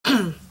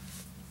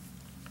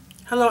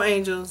Hello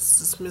angels,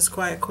 it's Miss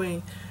Quiet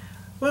Queen.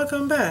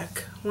 Welcome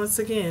back once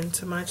again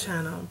to my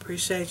channel.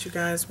 Appreciate you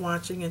guys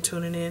watching and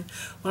tuning in.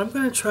 Well, I'm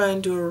going to try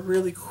and do a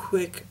really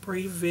quick,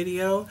 brief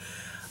video.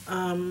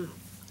 I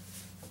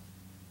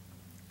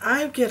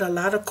get a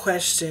lot of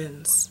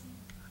questions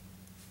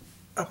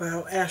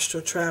about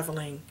astral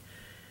traveling.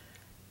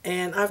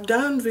 And I've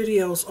done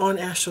videos on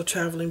astral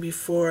traveling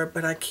before,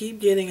 but I keep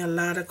getting a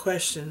lot of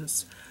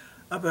questions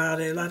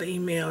about it, a lot of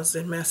emails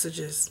and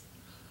messages.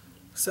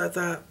 So I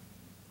thought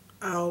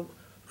I'll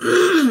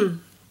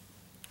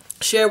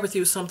share with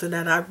you something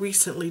that I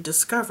recently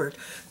discovered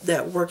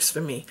that works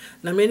for me.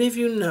 Now, many of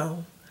you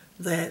know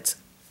that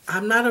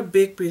I'm not a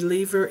big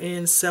believer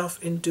in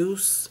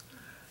self-induced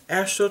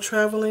astral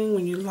traveling,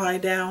 when you lie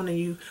down and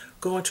you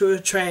go into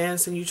a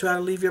trance and you try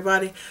to leave your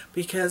body,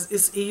 because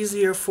it's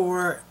easier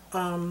for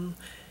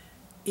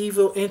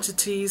evil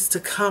entities to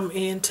come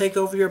in, take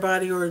over your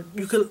body, or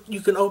you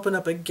can open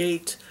up a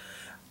gate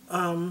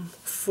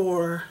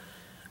for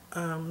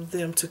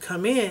them to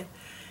come in,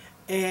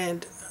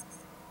 and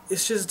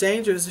it's just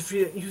dangerous. If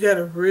you got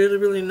to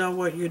really know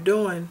what you're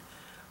doing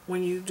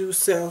when you do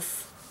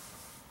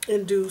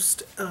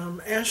self-induced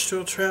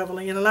astral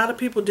traveling. And a lot of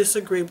people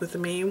disagree with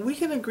me, and we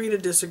can agree to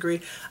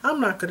disagree.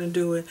 I'm not going to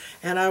do it,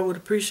 and I would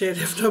appreciate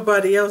it if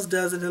nobody else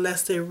does it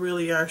unless they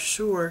really are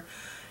sure.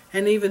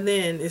 And even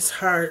then, it's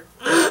hard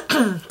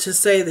to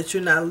say that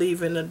you're not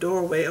leaving a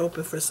doorway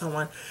open for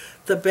someone.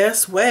 The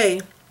best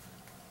way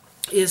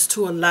is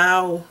to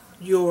allow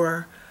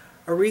your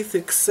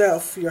etheric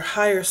self, your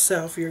higher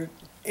self,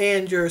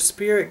 and your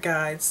spirit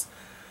guides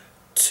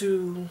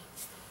to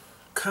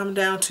come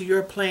down to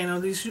your plane.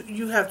 At least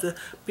you have to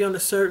be on a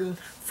certain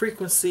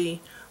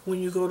frequency when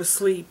you go to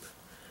sleep,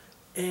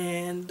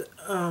 and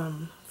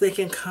they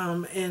can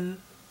come and,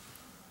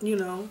 you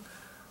know,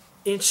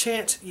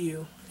 enchant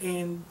you,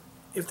 and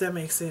if that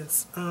makes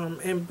sense,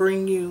 and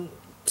bring you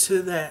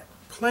to that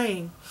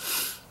plane,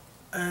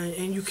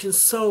 and you can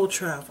soul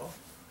travel,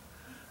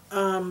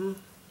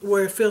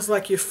 where it feels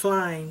like you're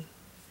flying.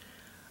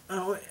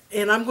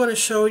 And I'm going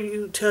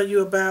to tell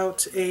you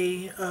about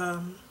a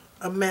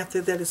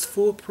method that is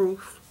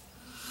foolproof.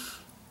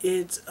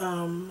 It's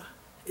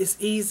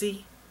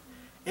easy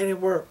and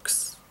it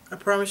works. I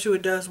promise you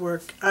it does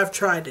work. I've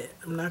tried it.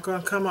 I'm not going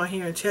to come out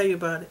here and tell you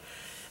about it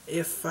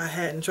if I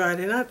hadn't tried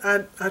it.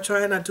 And I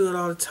try it, and I do it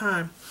all the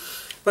time.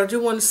 But I do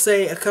want to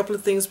say a couple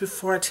of things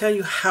before I tell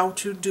you how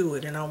to do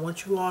it. And I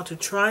want you all to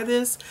try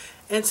this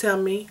and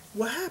tell me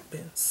what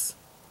happens.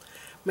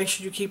 Make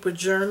sure you keep a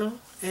journal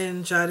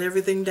and jot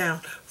everything down.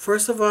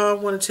 First of all, I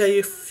want to tell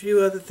you a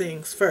few other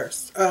things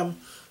first.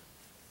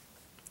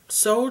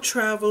 Soul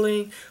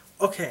traveling.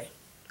 Okay.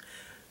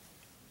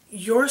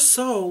 Your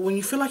soul, when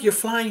you feel like you're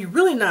flying, you're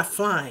really not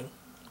flying.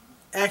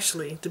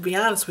 Actually, to be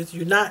honest with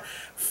you, you're not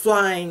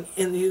flying,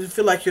 and you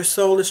feel like your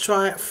soul is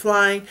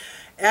flying.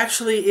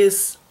 Actually,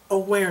 is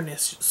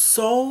awareness.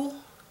 Soul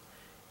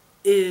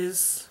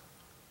is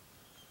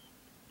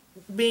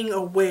being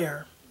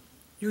aware.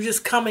 You're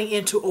just coming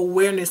into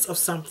awareness of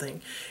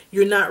something.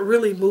 You're not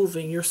really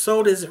moving. Your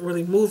soul isn't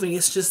really moving.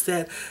 It's just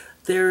that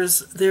there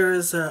is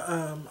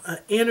a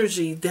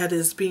energy that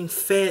is being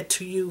fed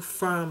to you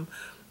from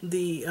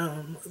the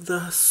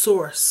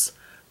source,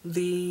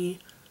 the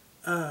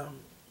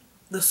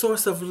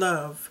source of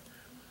love,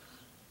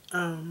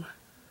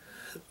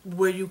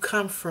 where you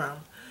come from,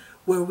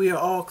 where we are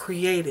all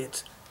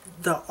created,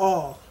 the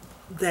all,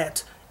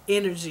 that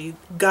energy,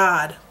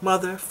 God,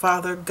 Mother,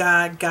 Father,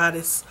 God,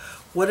 Goddess,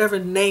 whatever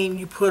name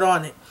you put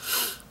on it,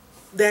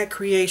 that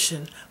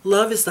creation.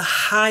 Love is the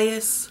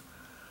highest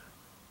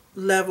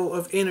level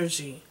of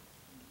energy,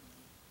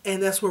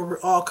 and that's where we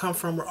all come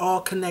from. We're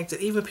all connected,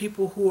 even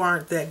people who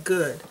aren't that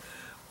good.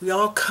 We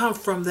all come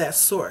from that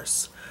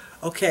source.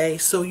 Okay,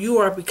 so you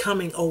are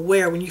becoming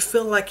aware. When you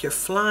feel like you're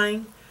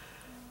flying,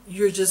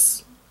 your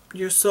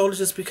soul is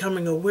just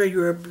becoming aware.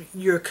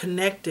 You're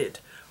connected,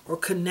 or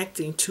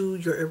connecting to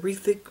your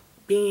etheric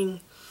being,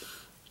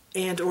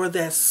 and or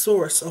that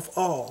source of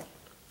all.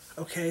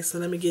 Okay, so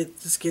let me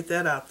just get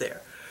that out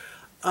there.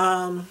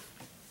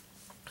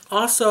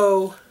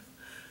 Also,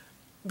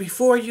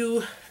 before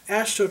you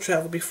astral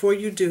travel, before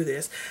you do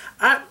this,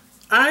 I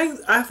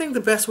think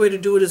the best way to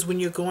do it is when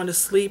you're going to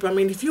sleep. I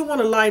mean, if you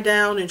want to lie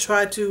down and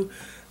try to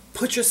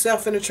put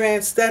yourself in a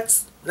trance,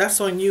 that's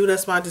on you.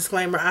 That's my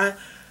disclaimer. I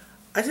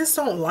just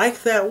don't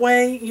like that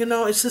way. You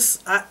know, it's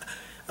just,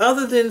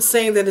 other than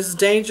saying that it's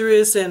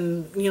dangerous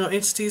and, you know,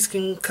 entities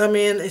can come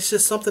in, it's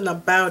just something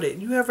about it.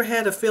 You ever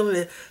had a feeling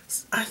that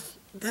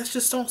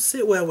just don't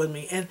sit well with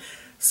me? And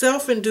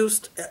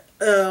self-induced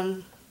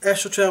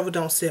astral travel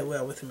don't sit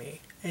well with me.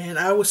 And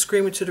I was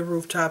screaming to the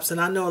rooftops.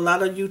 And I know a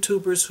lot of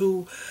YouTubers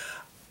who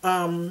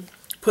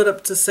put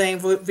up the same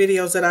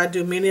videos that I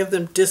do. Many of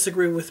them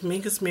disagree with me,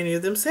 because many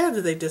of them said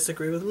that they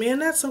disagree with me,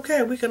 and that's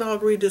okay. We can all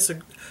agree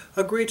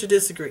to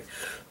disagree.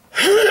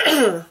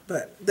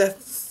 But that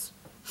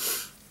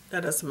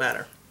doesn't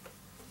matter.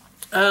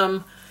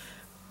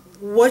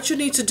 What you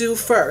need to do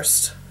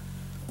first.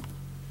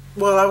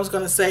 Well, I was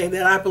going to say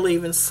that I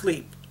believe in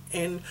sleep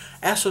and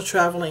astral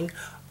traveling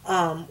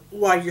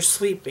while you're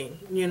sleeping.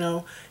 You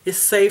know, it's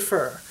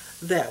safer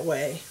that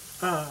way,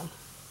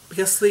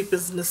 because sleep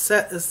is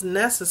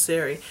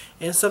necessary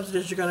and something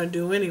that you're going to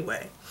do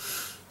anyway.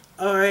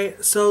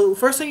 Alright, so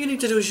first thing you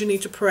need to do is you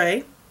need to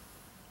pray.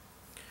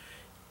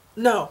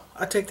 No,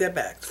 I take that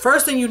back.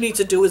 First thing you need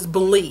to do is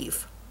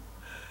believe.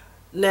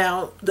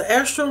 Now, the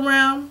astral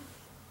realm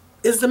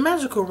is the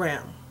magical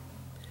realm.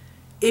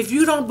 If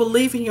you don't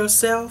believe in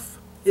yourself,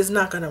 it's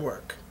not going to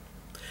work.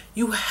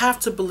 You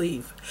have to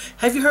believe.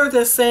 Have you heard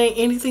that saying,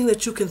 anything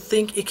that you can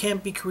think, it can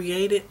be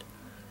created?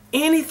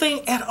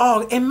 Anything at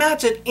all.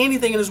 Imagine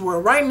anything in this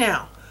world right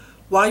now,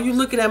 while you're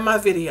looking at my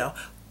video.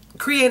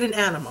 Create an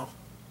animal.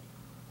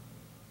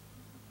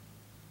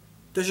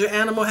 Does your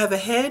animal have a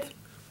head?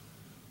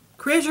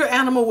 Create your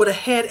animal with a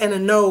head and a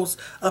nose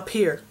up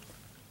here,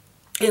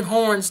 and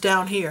horns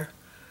down here,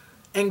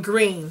 and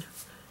green,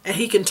 and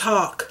he can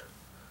talk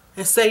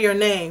and say your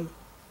name.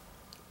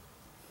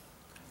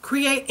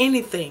 Create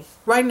anything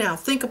right now.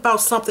 Think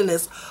about something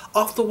that's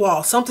off the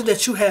wall, something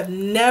that you have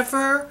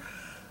never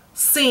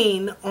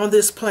seen on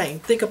this plane.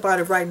 Think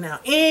about it right now.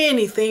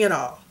 Anything at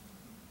all.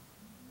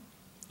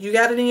 You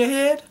got it in your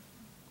head?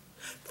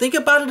 Think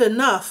about it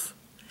enough,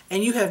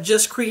 and you have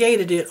just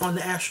created it on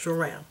the astral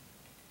realm.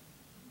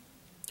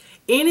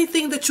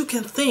 Anything that you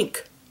can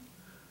think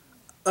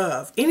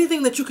of,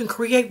 anything that you can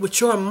create with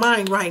your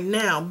mind right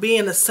now,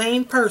 being a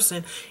sane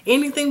person,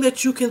 anything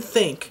that you can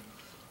think,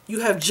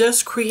 you have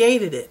just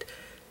created it.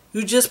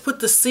 You just put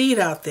the seed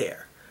out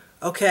there.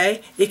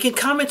 Okay? It can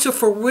come into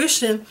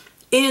fruition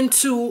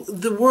into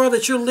the world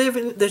that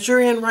you're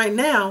in right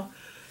now,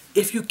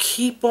 if you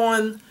keep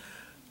on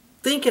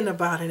thinking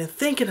about it and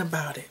thinking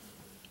about it.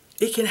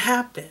 It can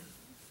happen.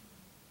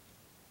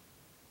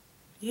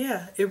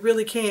 Yeah, it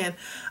really can.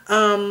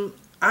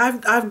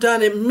 I've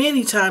done it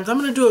many times. I'm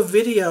going to do a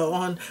video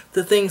on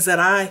the things that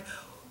I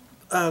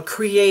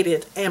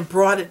created and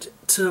brought it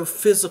to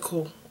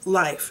physical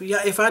life.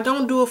 Yeah, if I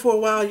don't do it for a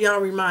while, y'all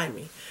remind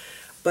me.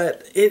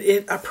 But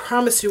I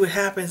promise you, it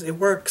happens. It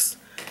works.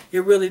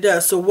 It really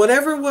does. So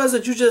whatever it was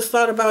that you just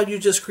thought about, you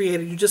just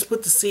created. You just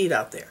put the seed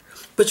out there.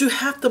 But you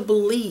have to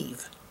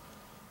believe.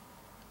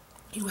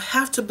 You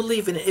have to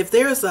believe in it. If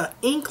there's an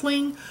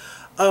inkling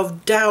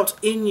of doubt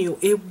in you,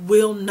 it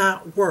will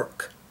not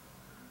work.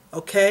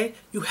 Okay?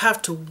 You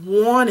have to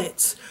want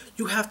it.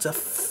 You have to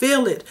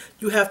feel it.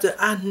 You have to,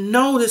 I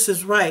know this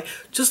is right.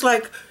 Just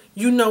like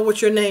you know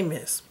what your name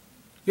is.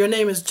 Your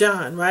name is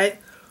John, right?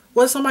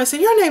 What if somebody say,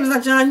 your name is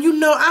not John? You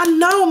know, I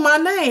know my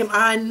name.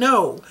 I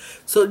know.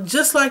 So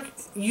just like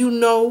you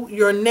know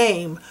your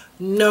name,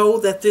 know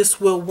that this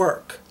will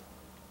work.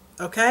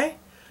 Okay?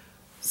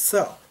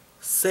 So,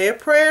 say a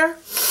prayer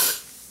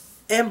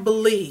and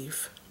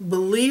believe.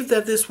 Believe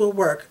that this will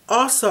work.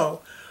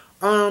 Also,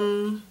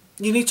 you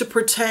need to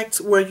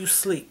protect where you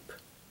sleep.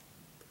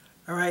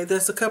 All right?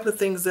 There's a couple of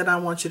things that I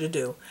want you to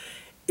do.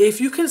 If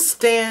you can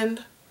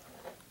stand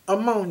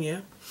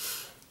ammonia,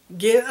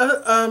 get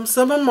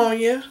some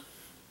ammonia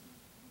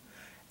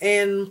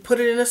and put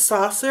it in a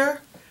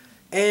saucer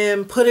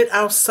and put it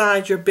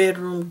outside your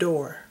bedroom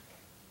door.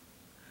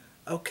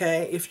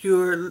 Okay? If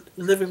you're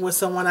living with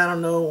someone, I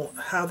don't know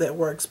how that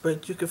works,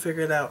 but you can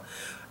figure it out.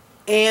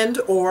 And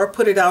or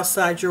put it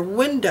outside your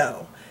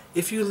window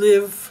if you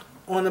live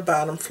on the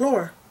bottom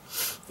floor,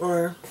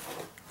 or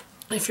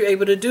if you're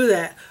able to do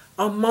that.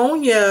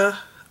 Ammonia,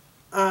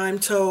 I'm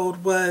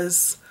told,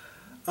 was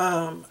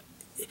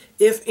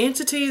if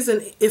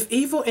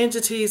evil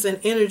entities and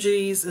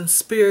energies and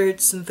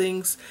spirits and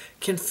things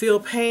can feel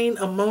pain,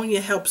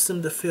 ammonia helps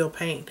them to feel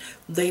pain.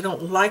 They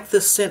don't like the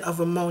scent of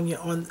ammonia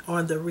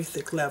on the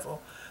etheric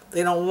level.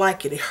 They don't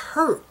like it. It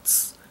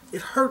hurts.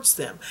 It hurts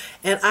them.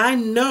 And I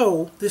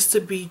know this to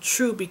be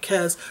true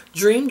because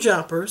dream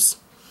jumpers,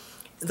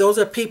 those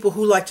are people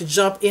who like to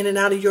jump in and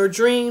out of your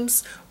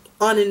dreams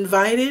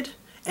uninvited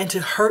and to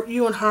hurt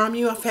you and harm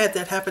you. I've had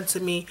that happen to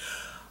me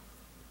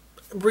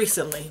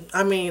recently.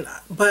 I mean,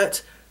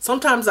 but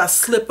sometimes I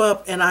slip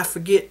up and I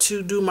forget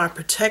to do my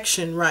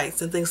protection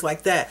rites and things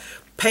like that.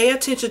 Pay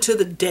attention to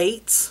the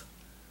dates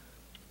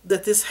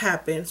that this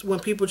happens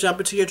when people jump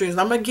into your dreams.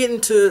 I'm going to get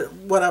into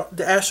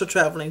the astral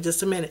traveling in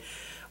just a minute.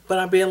 But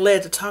I'm being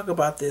led to talk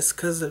about this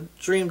because of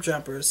dream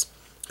jumpers.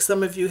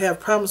 Some of you have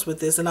problems with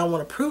this, and I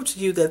want to prove to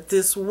you that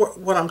this,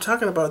 what I'm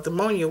talking about, the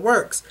ammonia,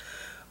 works.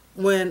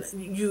 When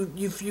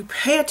you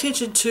pay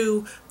attention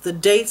to the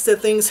dates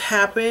that things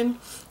happen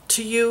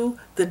to you,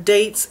 the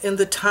dates and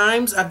the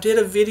times. I did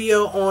a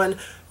video on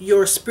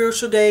your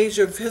spiritual days,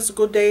 your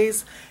physical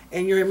days,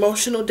 and your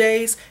emotional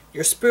days,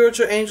 your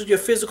spiritual angel, your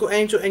physical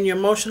angel, and your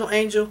emotional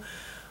angel.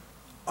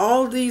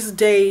 All these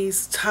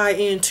days tie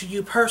into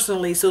you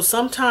personally. So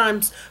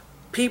sometimes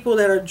people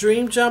that are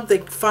dream jump, they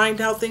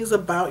find out things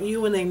about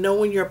you and they know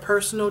when your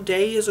personal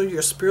day is or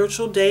your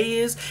spiritual day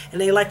is,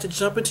 and they like to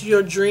jump into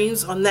your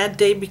dreams on that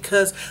day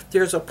because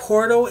there's a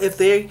portal. If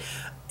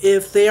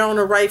they're on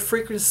the right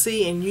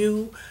frequency and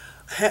you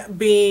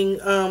being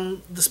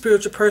the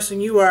spiritual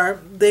person you are,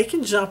 they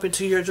can jump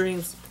into your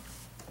dreams.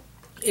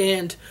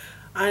 And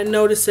I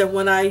noticed that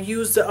when I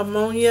use the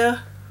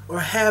ammonia or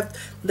have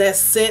that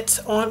scent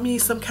on me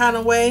some kind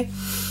of way,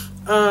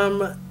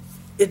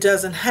 it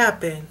doesn't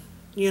happen,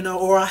 you know.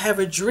 Or I have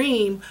a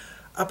dream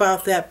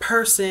about that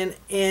person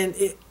and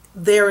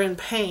they're in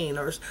pain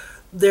or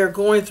they're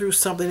going through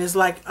something. It's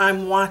like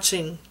I'm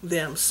watching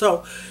them.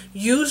 So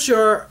use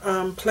your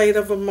plate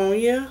of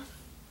ammonia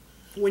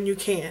when you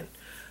can.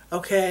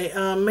 Okay,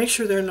 make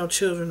sure there are no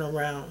children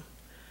around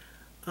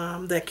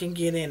that can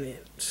get in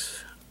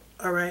it.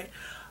 All right.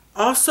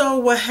 Also,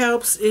 what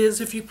helps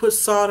is if you put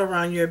salt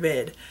around your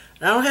bed.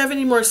 I don't have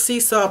any more sea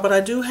salt, but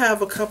I do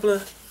have a couple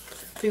of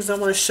things I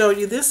want to show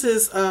you. This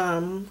is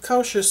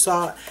kosher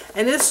salt,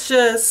 and it's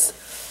just,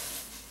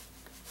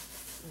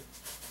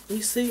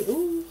 you see,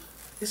 ooh,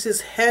 it's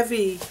just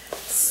heavy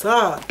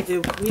salt.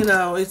 You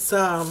know, it's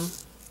that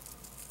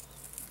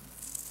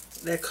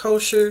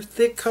kosher,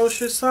 thick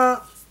kosher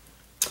salt.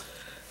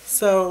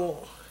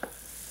 So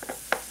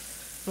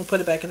I'll put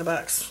it back in the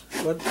box.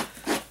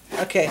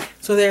 Okay,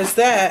 so there's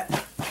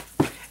that.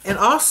 And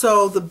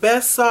also the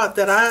best salt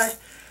that I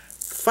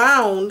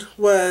found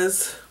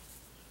was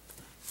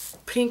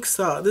pink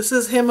salt. This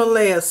is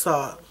Himalaya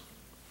salt.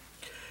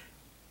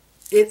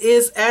 It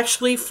is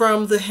actually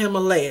from the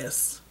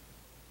Himalayas,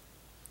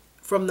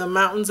 from the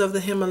mountains of the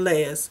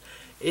Himalayas.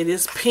 It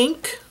is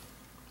pink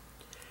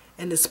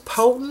and it's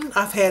potent.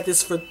 I've had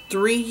this for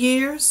 3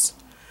 years,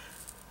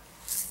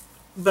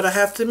 but I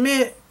have to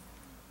admit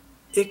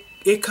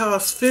it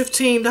costs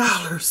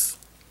 $15.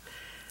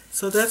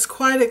 So that's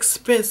quite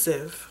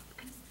expensive.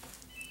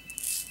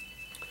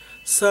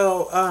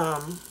 So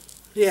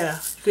yeah,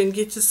 you can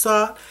get your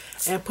salt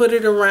and put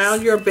it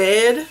around your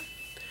bed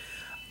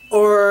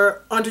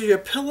or under your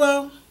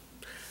pillow.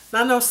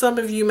 Now, I know some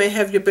of you may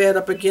have your bed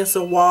up against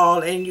a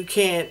wall and you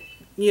can't,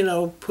 you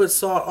know, put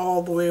salt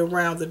all the way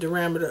around the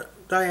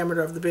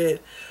diameter of the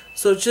bed.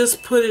 So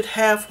just put it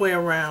halfway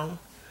around.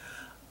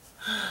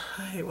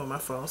 I hate when my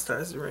phone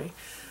starts to ring.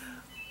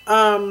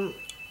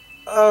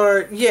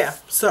 Or yeah,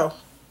 so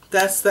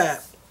that's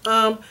that.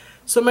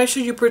 So make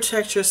sure you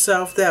protect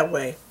yourself that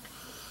way.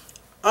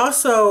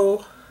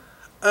 Also,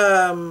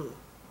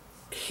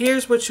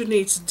 here's what you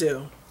need to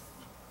do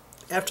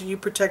after you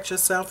protect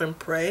yourself and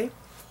pray.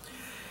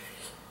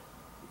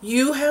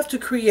 You need to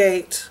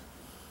create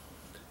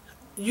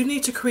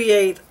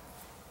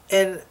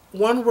an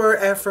one-word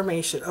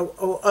affirmation.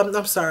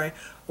 I'm sorry,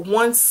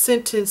 one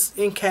sentence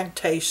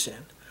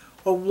incantation,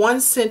 or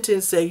one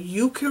sentence that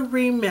you can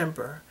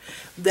remember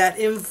that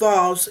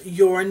involves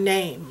your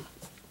name.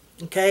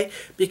 Okay?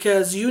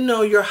 Because you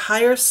know your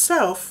higher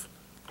self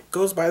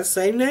goes by the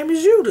same name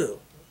as you do.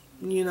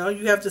 You know,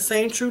 you have the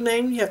same true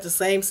name, you have the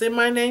same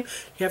semi-name,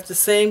 you have the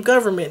same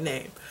government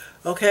name.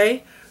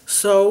 Okay?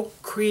 So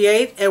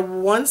create a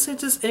one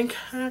sentence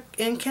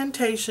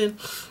incantation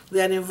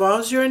that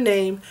involves your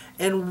name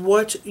and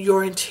what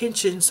your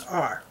intentions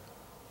are.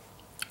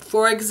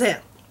 For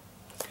example,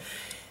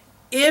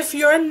 if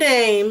your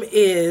name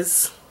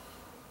is,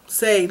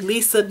 say,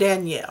 Lisa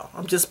Danielle.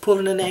 I'm just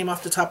pulling the name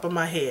off the top of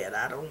my head.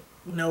 I don't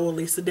know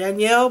Lisa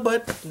Danielle,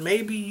 but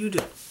maybe you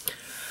do.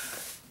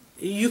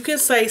 You can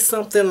say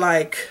something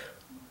like,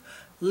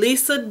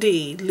 Lisa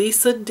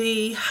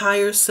D,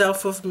 higher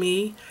self of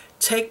me,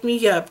 take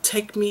me up,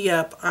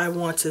 I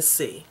want to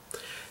see.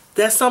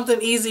 That's something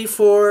easy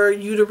for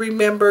you to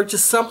remember,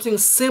 just something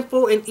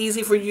simple and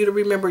easy for you to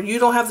remember. You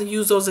don't have to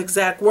use those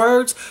exact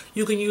words,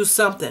 you can use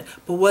something.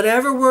 But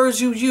whatever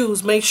words you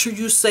use, make sure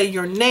you say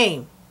your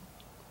name,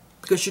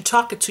 because you're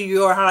talking to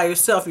your higher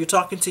self, you're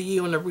talking to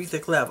you on the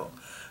etheric level.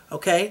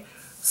 Okay?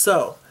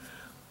 So,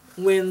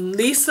 when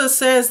Lisa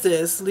says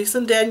this, Lisa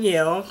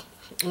Danielle,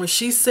 when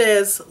she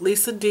says,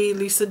 Lisa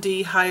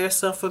D, higher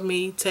self of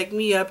me, take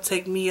me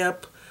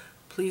up,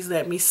 please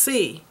let me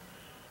see.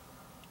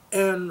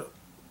 And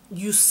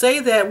you say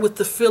that with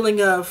the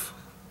feeling of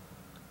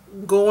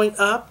going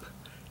up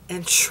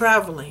and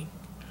traveling.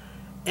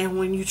 And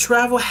when you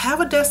travel, have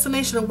a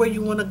destination of where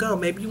you want to go.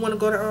 Maybe you want to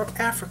go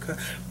to Africa.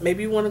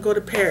 Maybe you want to go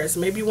to Paris.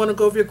 Maybe you want to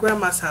go to your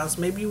grandma's house.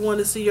 Maybe you want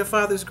to see your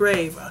father's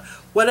grave.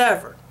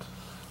 Whatever.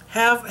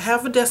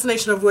 Have a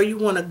destination of where you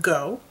want to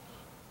go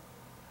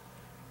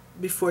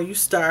before you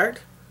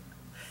start.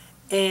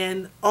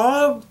 And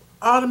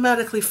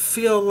automatically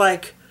feel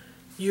like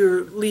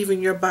you're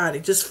leaving your body.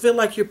 Just feel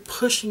like you're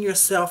pushing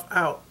yourself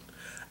out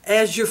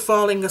as you're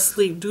falling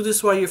asleep. Do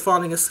this while you're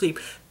falling asleep.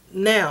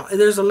 Now,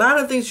 there's a lot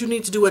of things you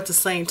need to do at the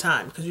same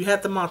time because you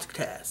have to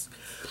multitask.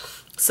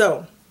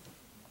 So,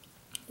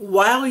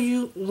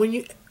 when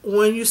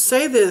you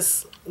say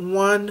this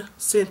one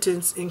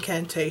sentence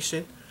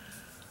incantation,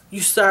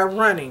 you start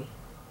running.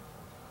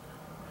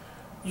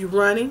 You're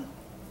running,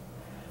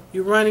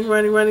 and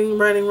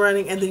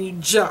then you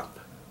jump.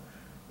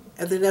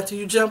 And then after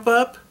you jump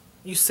up,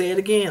 you say it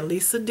again.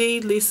 Lisa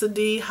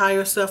D,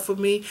 higher self of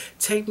me,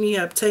 take me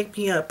up,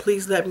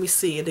 please let me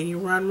see. And then you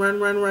run,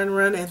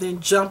 and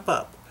then jump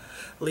up.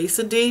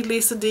 Lisa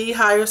D,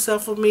 higher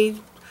self of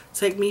me,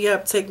 take me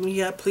up,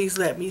 please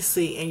let me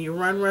see. And you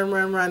run,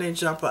 and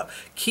jump up.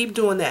 Keep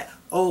doing that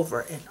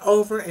over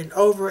and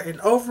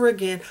over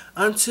again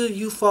until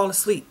you fall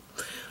asleep.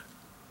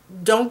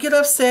 Don't get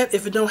upset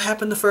if it don't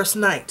happen the first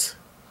night,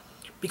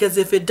 because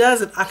if it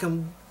doesn't, I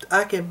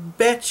can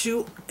bet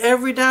you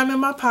every dime in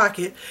my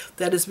pocket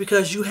that it's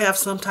because you have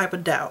some type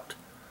of doubt.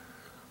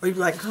 Or you're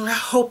like, oh, I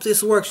hope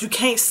this works. You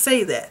can't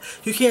say that.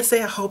 You can't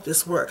say, I hope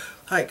this works.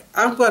 Like,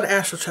 I'm going to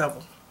astral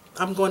travel.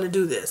 I'm going to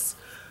do this.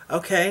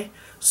 Okay?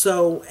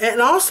 So,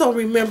 and also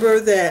remember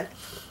that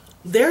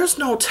there's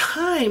no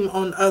time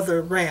on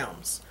other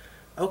realms.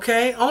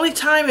 Okay? Only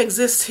time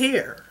exists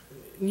here.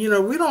 You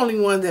know, we're the only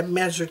one that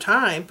measure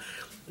time.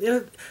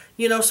 You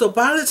know, so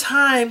by the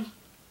time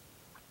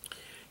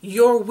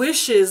your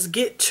wishes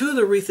get to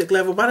the etheric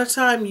level, by the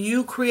time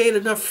you create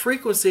enough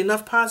frequency,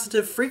 enough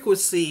positive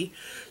frequency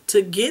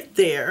to get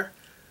there,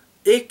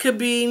 it could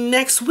be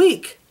next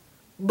week.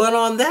 But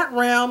on that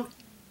realm,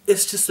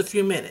 it's just a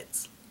few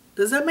minutes.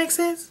 Does that make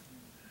sense?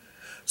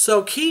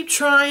 So keep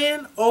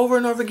trying over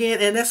and over again,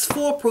 and that's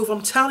foolproof.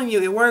 I'm telling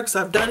you, it works.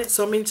 I've done it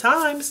so many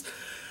times,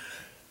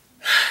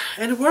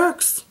 and it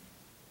works.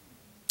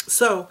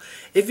 So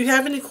if you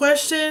have any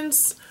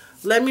questions,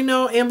 let me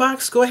know,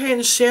 inbox. Go ahead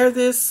and share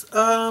this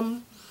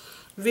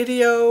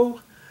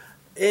video,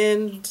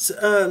 and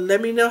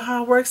let me know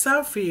how it works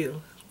out for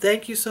you.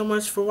 Thank you so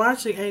much for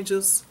watching,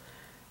 angels.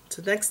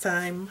 Till next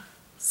time,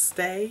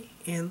 stay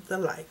in the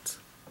light.